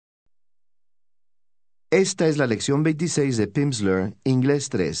Esta es la lección 26 de Pimsleur, Inglés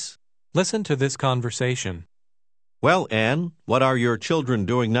 3. Listen to this conversation. Well, Anne, what are your children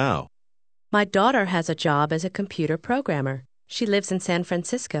doing now? My daughter has a job as a computer programmer. She lives in San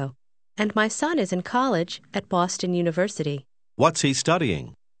Francisco. And my son is in college at Boston University. What's he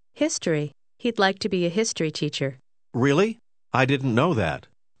studying? History. He'd like to be a history teacher. Really? I didn't know that.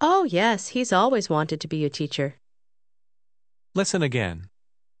 Oh, yes, he's always wanted to be a teacher. Listen again.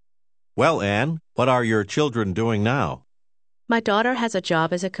 Well, Anne, what are your children doing now? My daughter has a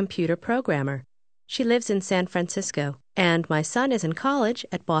job as a computer programmer. She lives in San Francisco. And my son is in college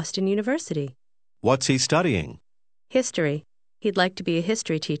at Boston University. What's he studying? History. He'd like to be a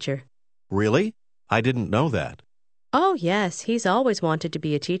history teacher. Really? I didn't know that. Oh, yes, he's always wanted to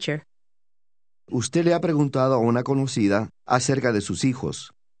be a teacher. Usted le ha preguntado a una conocida acerca de sus hijos.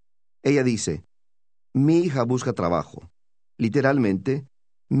 Ella dice, mi hija busca trabajo. Literalmente,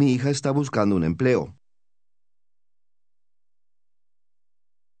 mi hija está buscando un empleo.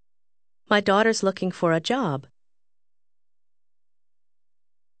 My daughter's looking for a job.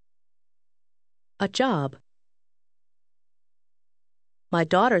 A job. My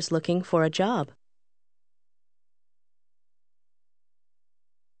daughter's looking for a job.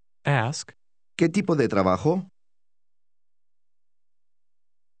 Ask. ¿Qué tipo de trabajo?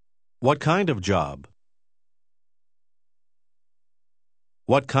 What kind of job?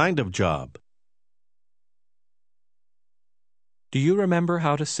 What kind of job? Do you remember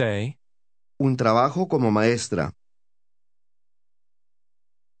how to say, Un trabajo como maestra.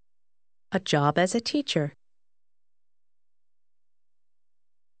 A job as a teacher.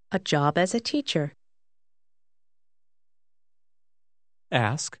 A job as a teacher.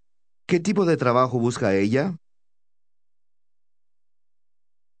 ask, ¿Qué tipo de trabajo busca ella?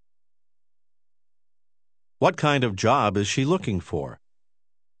 What kind of job is she looking for?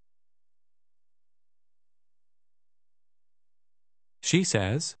 she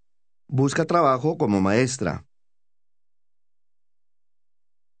says, Busca trabajo como maestra.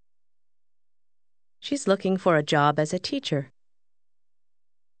 She's looking for a job as a teacher.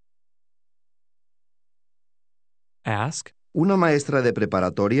 ask, ¿Una maestra de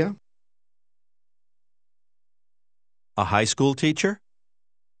preparatoria? A high school teacher?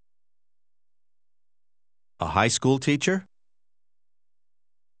 A high school teacher?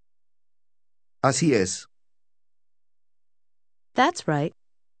 Así es. That's right.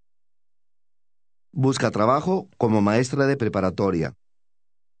 Busca trabajo como maestra de preparatoria.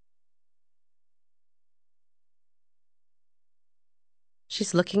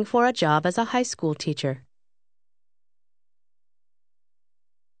 She's looking for a job as a high school teacher.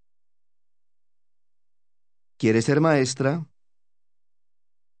 ¿Quiere ser maestra?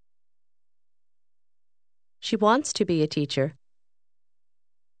 She wants to be a teacher.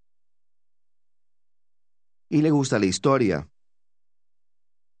 Y le gusta la historia.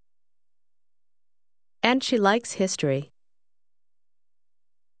 And she likes history.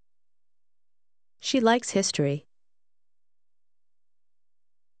 She likes history.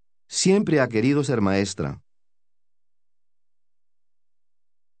 Siempre ha querido ser maestra.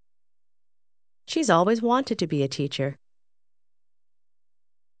 She's always wanted to be a teacher.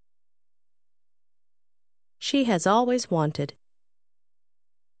 She has always wanted.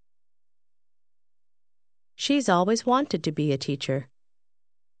 She's always wanted to be a teacher.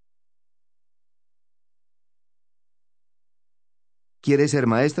 Quiere ser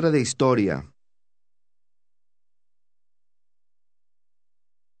maestra de historia.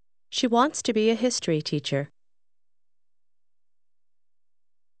 She wants to be a history teacher.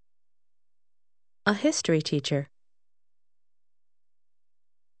 A history teacher.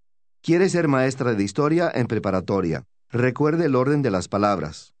 Quiere ser maestra de historia en preparatoria. Recuerde el orden de las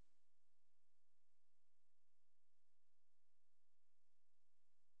palabras.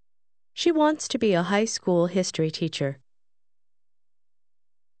 She wants to be a high school history teacher.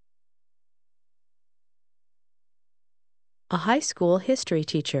 A high school history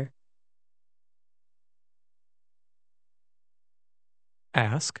teacher.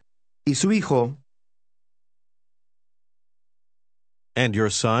 ask, ¿Y su hijo? And your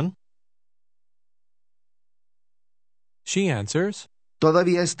son? she answers,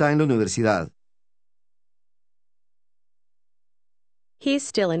 Todavía está en la universidad. He's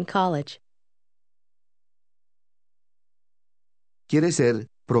still in college. Quiere ser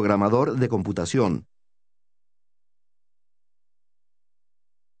programador de computación.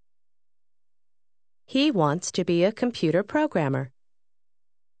 He wants to be a computer programmer.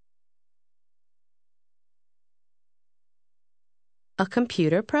 A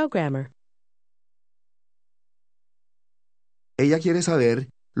computer programmer. Ella quiere saber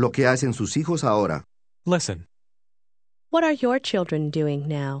lo que hacen sus hijos ahora. Listen. What are your children doing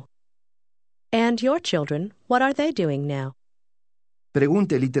now? And your children, what are they doing now?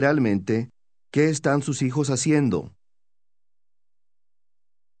 Pregunte literalmente, ¿qué están sus hijos haciendo?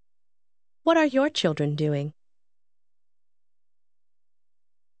 What are your children doing?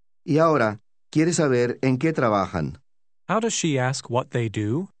 Y ahora, quiere saber en qué trabajan. How does she ask what they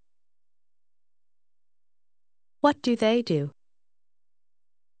do? What do they do?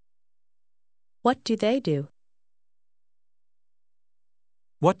 What do they do?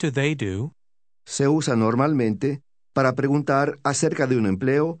 What do they do? Se usa normalmente para preguntar acerca de un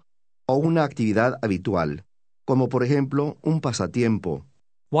empleo o una actividad habitual, como por ejemplo un pasatiempo.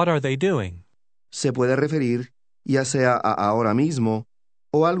 What are they doing? Se puede referir ya sea a ahora mismo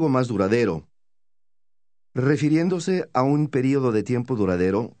o algo más duradero. Refiriéndose a un periodo de tiempo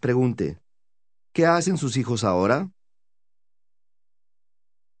duradero, pregunte, ¿qué hacen sus hijos ahora?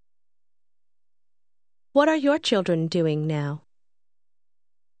 What are your children doing now?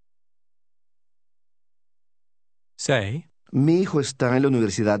 Say, Mi hijo está en la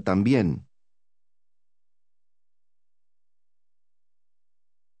universidad también.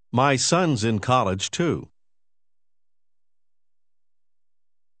 My son's in college too.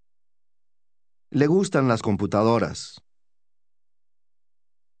 Le gustan las computadoras.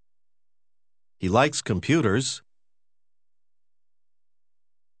 He likes computers,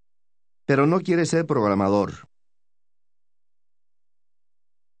 Pero no quiere ser programador.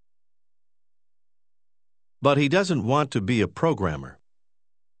 but he doesn't want to be a programmer.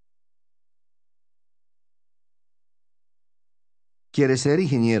 Quiere ser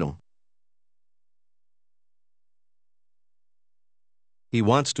ingeniero. He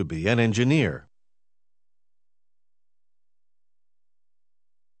wants to be an engineer.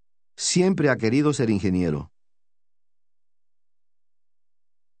 Siempre ha querido ser ingeniero.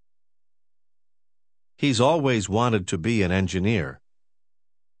 He's always wanted to be an engineer.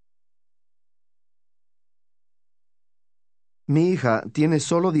 Mi hija tiene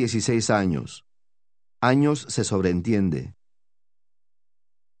solo 16 años. Años se sobreentiende.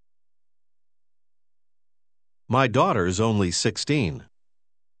 My daughter's only 16.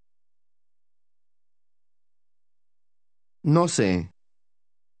 No sé.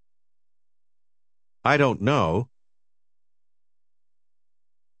 I don't know.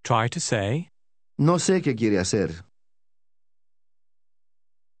 try to say, No sé qué quiere hacer.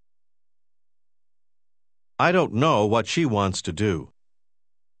 I don't know what she wants to do.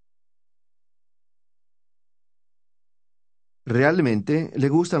 Realmente le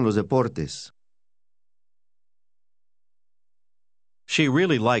gustan los deportes. She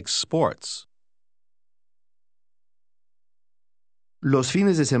really likes sports. Los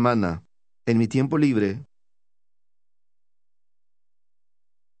fines de semana, en mi tiempo libre,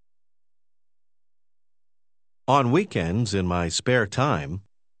 On weekends, in my spare time,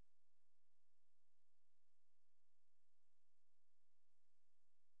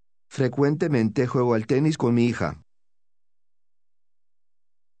 frecuentemente juego al tenis con mi hija.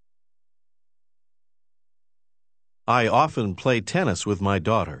 I often play tennis with my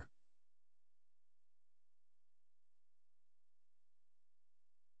daughter.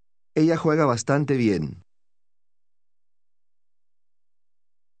 Ella juega bastante bien.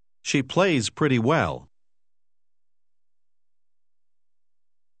 She plays pretty well.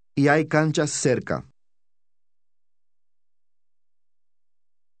 Y hay canchas cerca.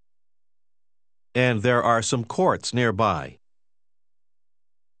 And there are some courts nearby.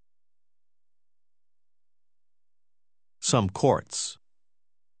 Some courts.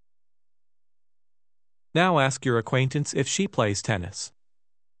 now ask your acquaintance if she plays tennis.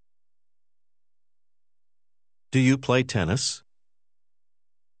 Do you play tennis?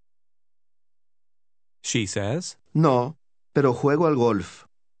 She says, No, pero juego al golf.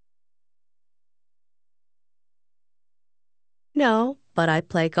 No, but I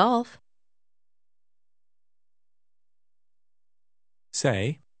play golf.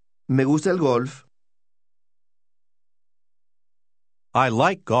 say, Me gusta el golf, I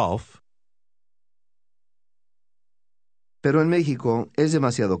like golf, pero en México es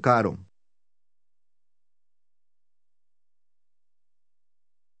demasiado caro.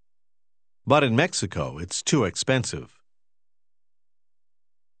 but in Mexico it's too expensive.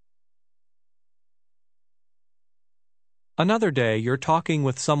 another day you're talking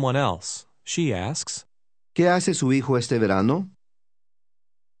with someone else. She asks, ¿Qué hace su hijo este verano?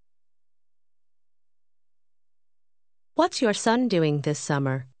 What's your son doing this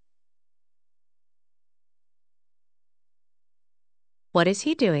summer? What is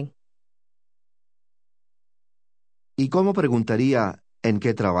he doing? ¿Y cómo preguntaría en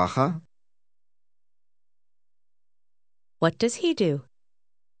qué trabaja? What does he do?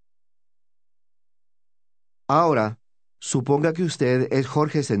 Ahora, suponga que usted es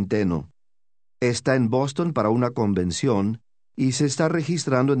Jorge Centeno. Está en Boston para una convención y se está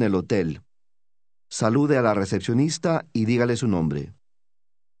registrando en el hotel. Salude a la recepcionista y dígale su nombre.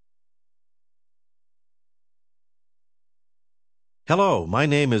 Hello, my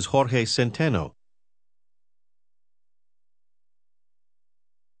name is Jorge Centeno.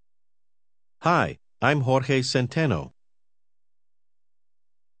 Hi, I'm Jorge Centeno.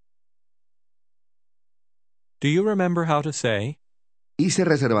 Do you remember how to say, Hice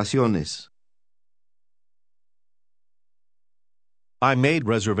reservaciones. I made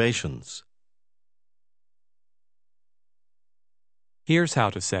reservations. here's how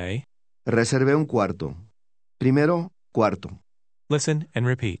to say, Reservé un cuarto. Primero, cuarto. listen and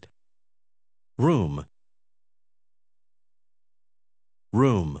repeat. Room.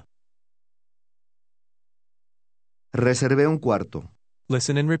 Room. Reservé un cuarto.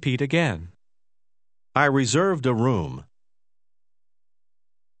 Listen and repeat again. I reserved a room.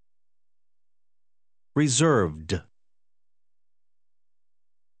 Reserved.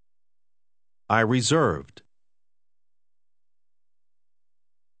 I reserved.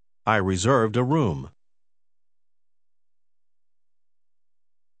 I reserved a room.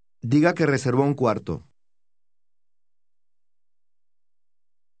 Diga que reservó un cuarto.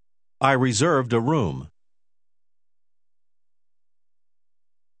 I reserved a room.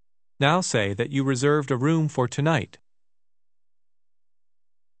 Now say that you reserved a room for tonight.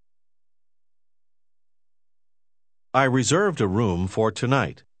 I reserved a room for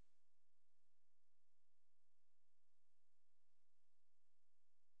tonight.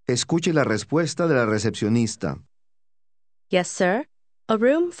 Escuche la respuesta de la recepcionista. Yes, sir. A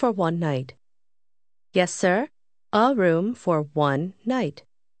room for one night. Yes, sir. A room for one night.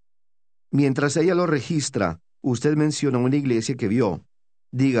 Mientras ella lo registra, usted menciona una iglesia que vio.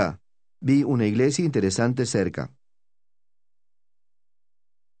 Diga, vi una iglesia interesante cerca.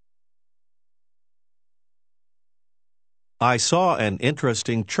 I saw an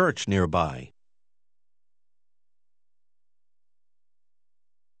interesting church nearby.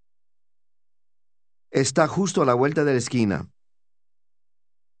 Está justo a la vuelta de la esquina.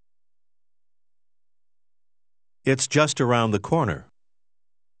 It's just around the corner.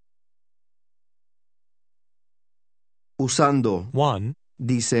 Usando 1.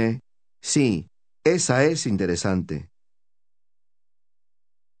 dice, sí, esa es interesante.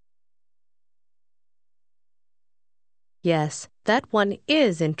 Yes, that one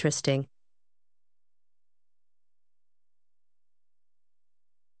is interesting.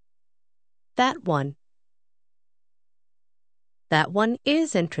 That one. That one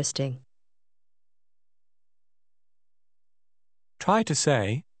is interesting. Try to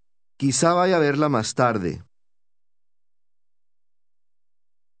say, Quizá vaya a verla más tarde.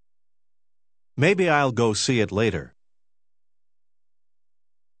 Maybe I'll go see it later.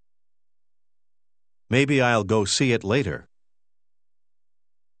 Maybe I'll go see it later.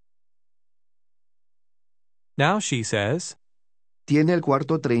 now she says, Tiene el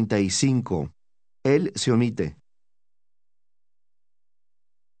cuarto 35. Él se omite.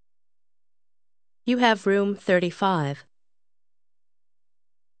 You have room 35.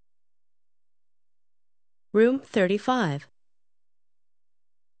 Room 35.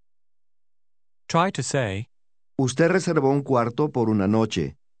 try to say, Usted reservó un cuarto por una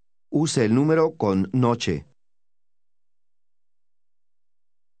noche. Use el número con noche.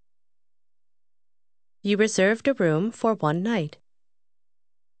 You reserved a room for one night.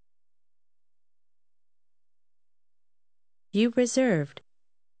 You reserved.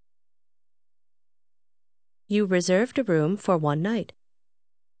 You reserved a room for one night.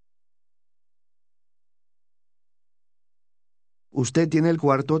 Usted tiene el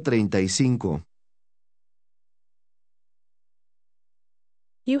cuarto 35.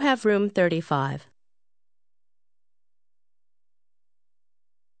 You have room 35.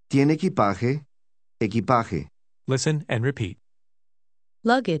 Tiene equipaje. Equipaje. listen and repeat.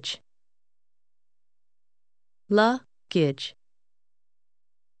 Luggage. Luggage.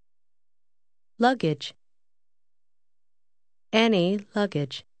 Luggage. Any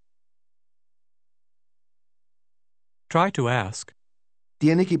luggage. Try to ask,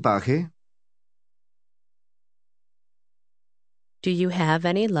 ¿Tiene equipaje? Do you have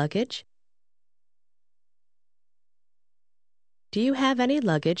any luggage? Do you have any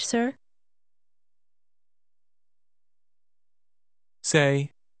luggage, sir?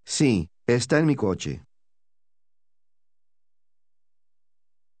 say, Sí, está en mi coche.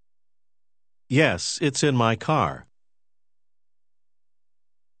 Yes, it's in my car.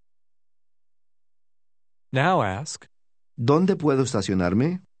 now ask, ¿Dónde puedo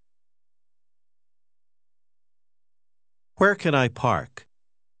estacionarme? Where can I park?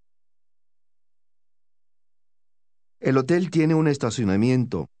 El hotel tiene un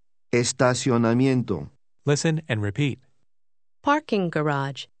estacionamiento. Estacionamiento. Listen and repeat. Parking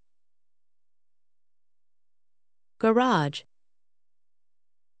garage. Garage.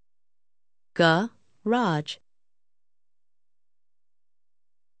 Garage.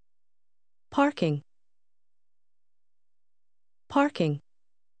 Parking. Parking.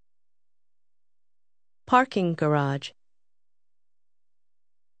 Parking garage.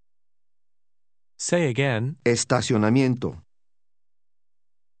 Say again. Estacionamiento.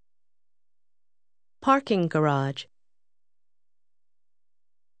 Parking garage.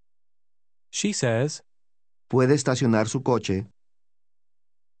 She says, ¿Puede estacionar su coche?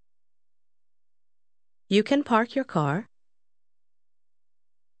 You can park your car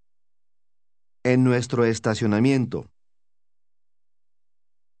En nuestro estacionamiento.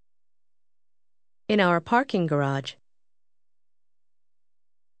 in our parking garage.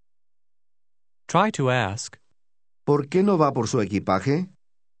 try to ask, ¿Por qué no va por su equipaje?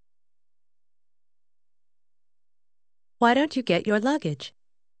 Why don't you get your luggage?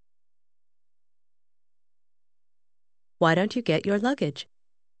 Why don't you get your luggage?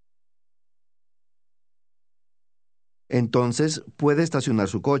 Entonces, puede estacionar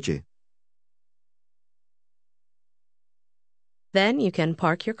su coche. Then you can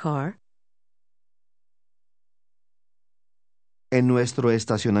park your car En nuestro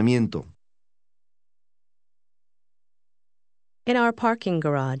estacionamiento. in our parking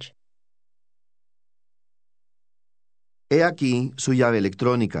garage. He aquí su llave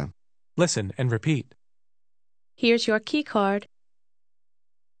electrónica. listen and repeat. Here's your key card.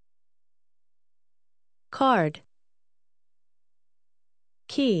 Card.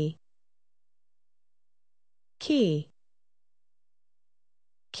 Key. Key.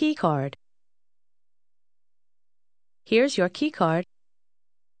 Key card. Here's your key card.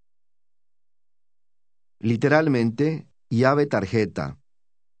 Literalmente, llave tarjeta.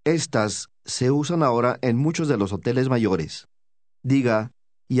 Estas se usan ahora en muchos de los hoteles mayores. Diga,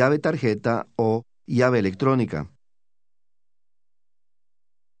 llave tarjeta o llave electrónica.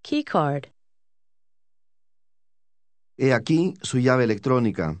 Key card. He aquí su llave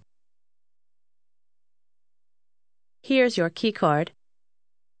electrónica. Here's your key card.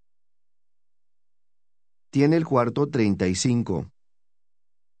 Tiene el cuarto 35.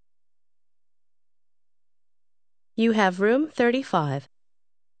 You have room 35.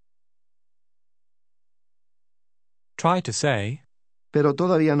 Try to say, Pero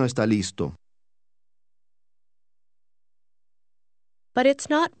todavía no está listo. But it's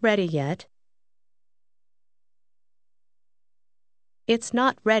not ready yet. It's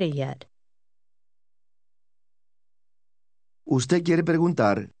not ready yet. Usted quiere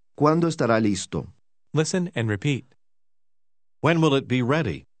preguntar, ¿cuándo estará listo? listen and repeat. When will it be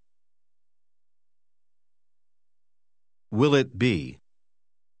ready? Will it be?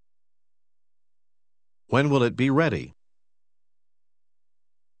 When will it be ready?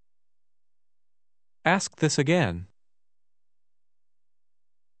 Ask this again.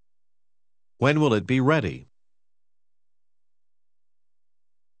 When will it be ready?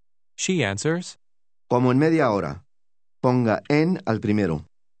 She answers, Como en media hora. Ponga en al primero.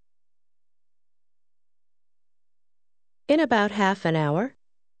 In about half an hour.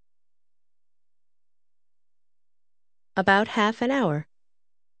 About half an hour.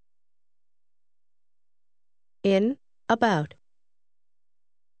 In about.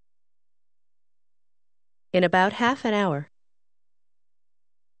 In about half an hour.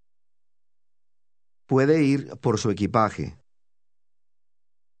 Puede ir por su equipaje.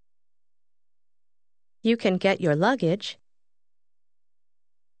 You can get your luggage.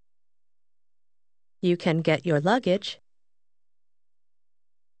 You can get your luggage.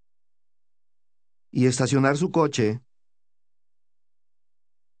 Y estacionar su coche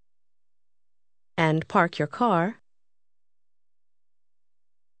And park your car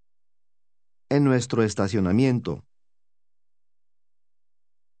en nuestro estacionamiento.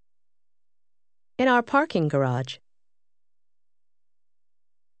 in our parking garage.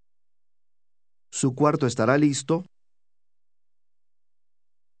 Su cuarto estará listo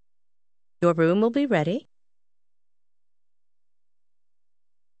Your room will be ready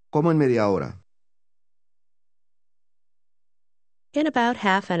como en media hora. in about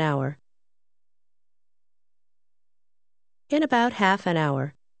half an hour. In about half an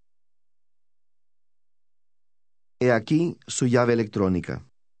hour. He aquí su llave electrónica.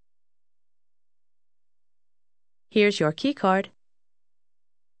 Here's your key card.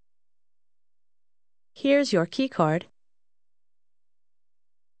 Here's your key card.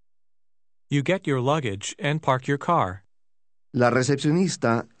 You get your luggage and park your car. La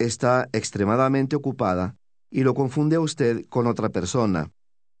recepcionista está extremadamente ocupada y lo confunde a usted con otra persona.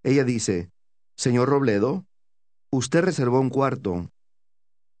 Ella dice, Señor Robledo, usted reservó un cuarto.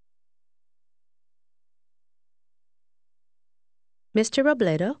 Mr.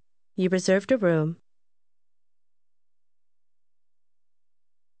 Robledo, you reserved a room.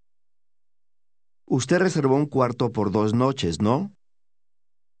 Usted reservó un cuarto por 2 noches, ¿no?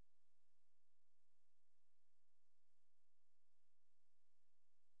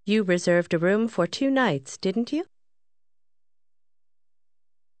 You reserved a room for 2 nights, didn't you?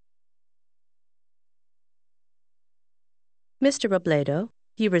 Mr. Robledo,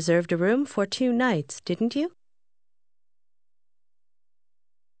 you reserved a room for 2 nights, didn't you?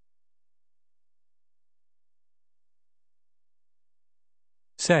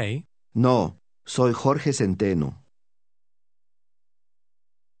 Say, No, soy Jorge Centeno.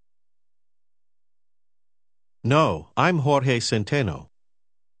 No, I'm Jorge Centeno.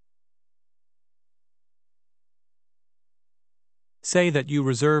 say that you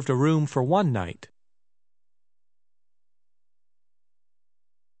reserved a room for 1 night.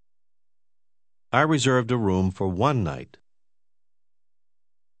 I reserved a room for 1 night.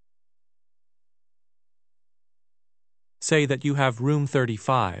 Say that you have room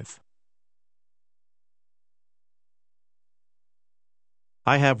 35.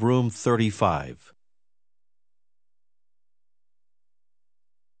 I have room 35.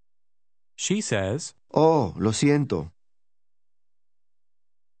 She says, Oh, lo siento.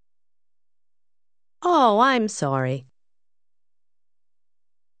 Oh, I'm sorry.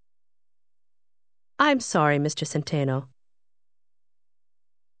 I'm sorry, Mr. Centeno.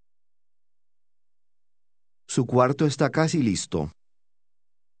 Su cuarto está casi listo.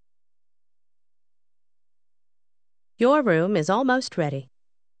 Your room is almost ready.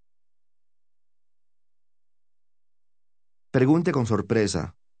 Pregunte con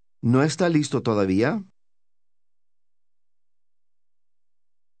sorpresa. ¿No está listo todavía?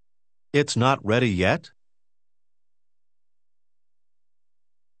 It's not ready yet?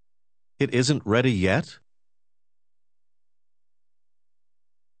 It isn't ready yet?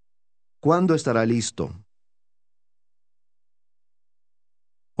 ¿Cuándo estará listo?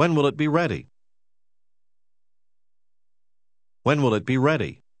 When will it be ready? When will it be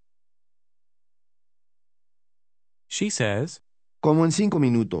ready? she says, Como en 5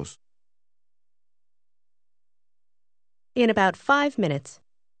 minutos. In about 5 minutes.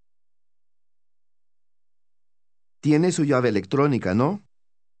 Tiene su llave electrónica, ¿no?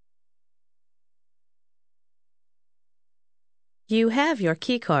 You have your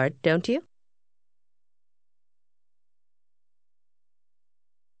key card, don't you?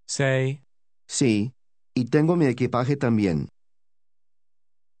 say, Sí, y tengo mi equipaje también.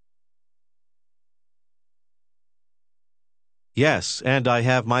 Yes, and I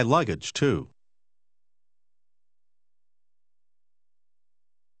have my luggage, too.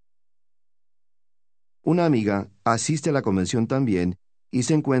 Una amiga asiste a la convención también y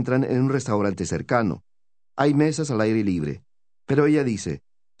se encuentran en un restaurante cercano. Hay mesas al aire libre, pero ella dice,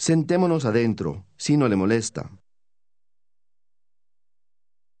 sentémonos adentro, si no le molesta.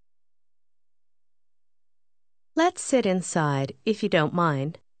 Let's sit inside, if you don't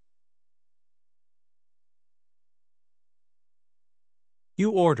mind.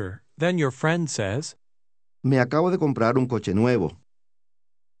 you order. Then your friend says, Me acabo de comprar un coche nuevo.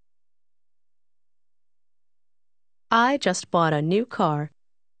 I just bought a new car.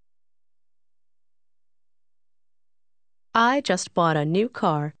 I just bought a new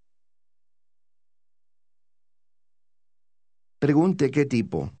car. Pregunte qué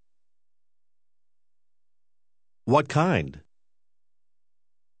tipo. What kind?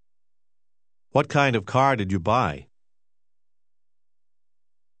 What kind of car did you buy?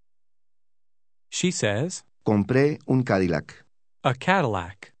 she says, Compré un Cadillac. a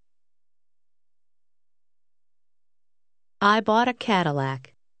Cadillac. I bought a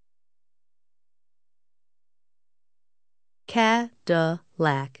Cadillac.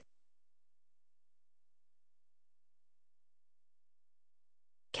 Cadillac.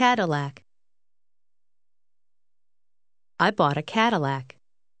 Cadillac. I bought a Cadillac.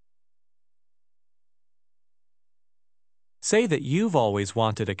 Say that you've always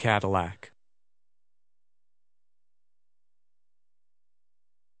wanted a Cadillac.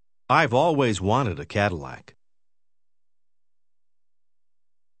 I've always wanted a Cadillac.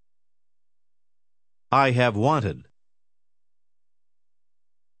 I have wanted.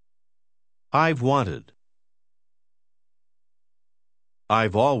 I've wanted.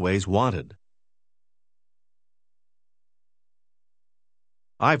 I've always wanted.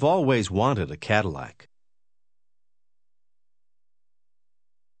 I've always wanted a Cadillac.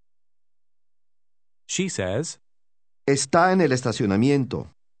 She says, Está en el estacionamiento.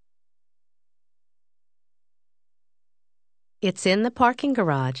 It's in the parking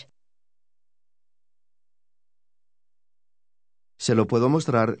garage. Se lo puedo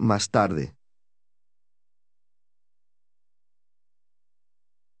mostrar más tarde.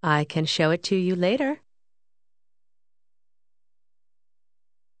 I can show it to you later.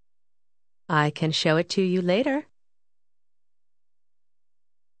 I can show it to you later.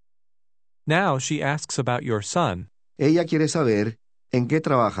 now she asks about your son. Ella quiere saber en qué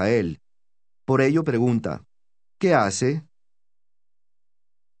trabaja él. Por ello pregunta, ¿qué hace?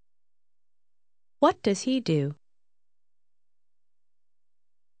 What does he do?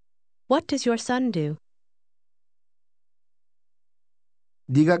 What does your son do?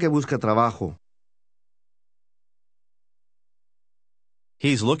 Diga que busca trabajo.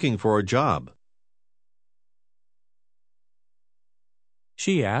 He's looking for a job.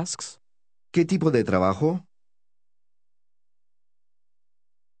 She asks, ¿Qué tipo de trabajo?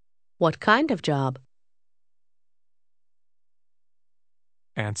 What kind of job?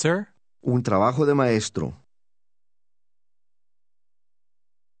 answer, Un trabajo de maestro.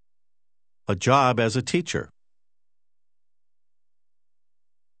 A job as a teacher.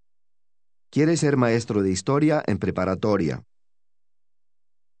 Quiere ser maestro de historia en preparatoria.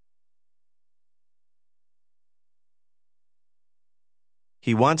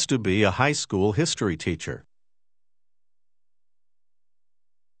 He wants to be a high school history teacher.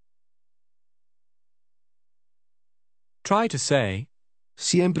 try to say,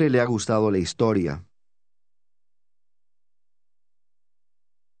 Siempre le ha gustado la historia.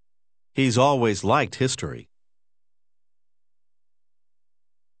 He's always liked history.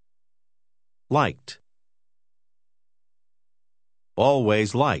 Liked.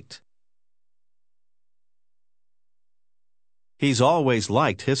 Always liked. He's always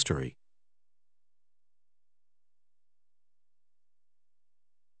liked history.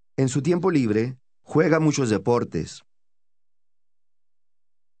 En su tiempo libre, juega muchos deportes.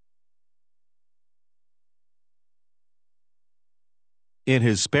 In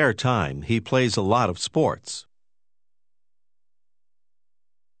his spare time, he plays a lot of sports.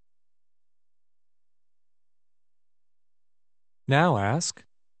 now ask,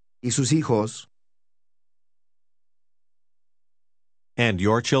 ¿Y sus hijos? And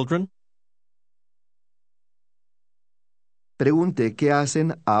your children? Pregunte qué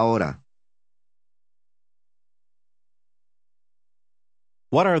hacen ahora.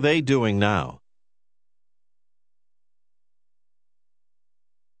 What are they doing now?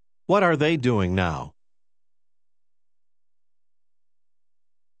 What are they doing now?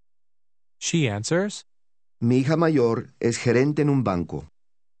 she answers, Mi hija mayor es gerente en un banco.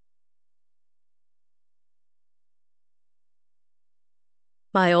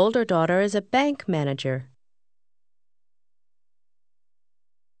 My older daughter is a bank manager.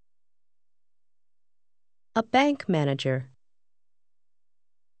 A bank manager.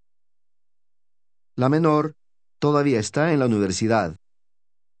 La menor todavía está en la universidad.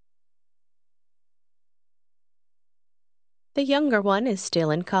 The younger one is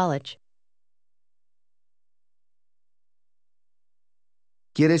still in college.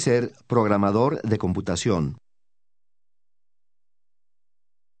 Quiere ser programador de computación.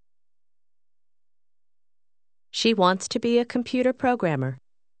 She wants to be a computer programmer.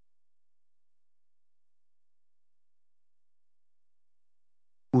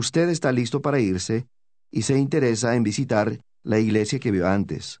 Usted está listo para irse y se interesa en visitar la iglesia que vio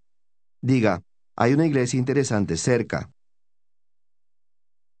antes. Diga, hay una iglesia interesante cerca.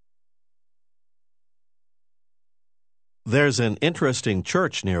 There's an interesting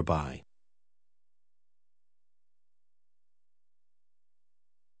church nearby.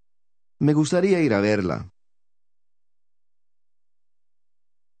 Me gustaría ir a verla.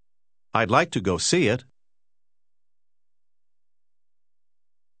 I'd like to go see it.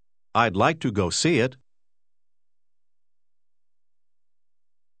 I'd like to go see it.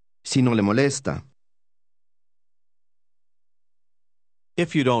 Si no le molesta.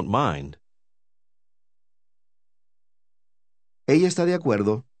 If you don't mind. Ella está de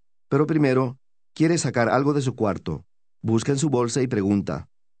acuerdo, pero primero quiere sacar algo de su cuarto. Busca en su bolsa y pregunta,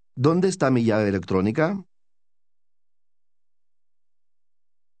 ¿dónde está mi llave electrónica?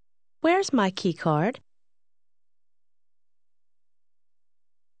 Where's my key card?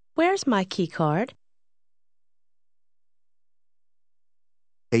 Where's my key card?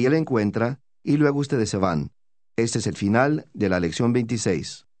 Ella la encuentra y luego ustedes se van. Este es el final de la lección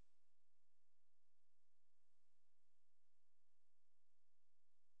 26.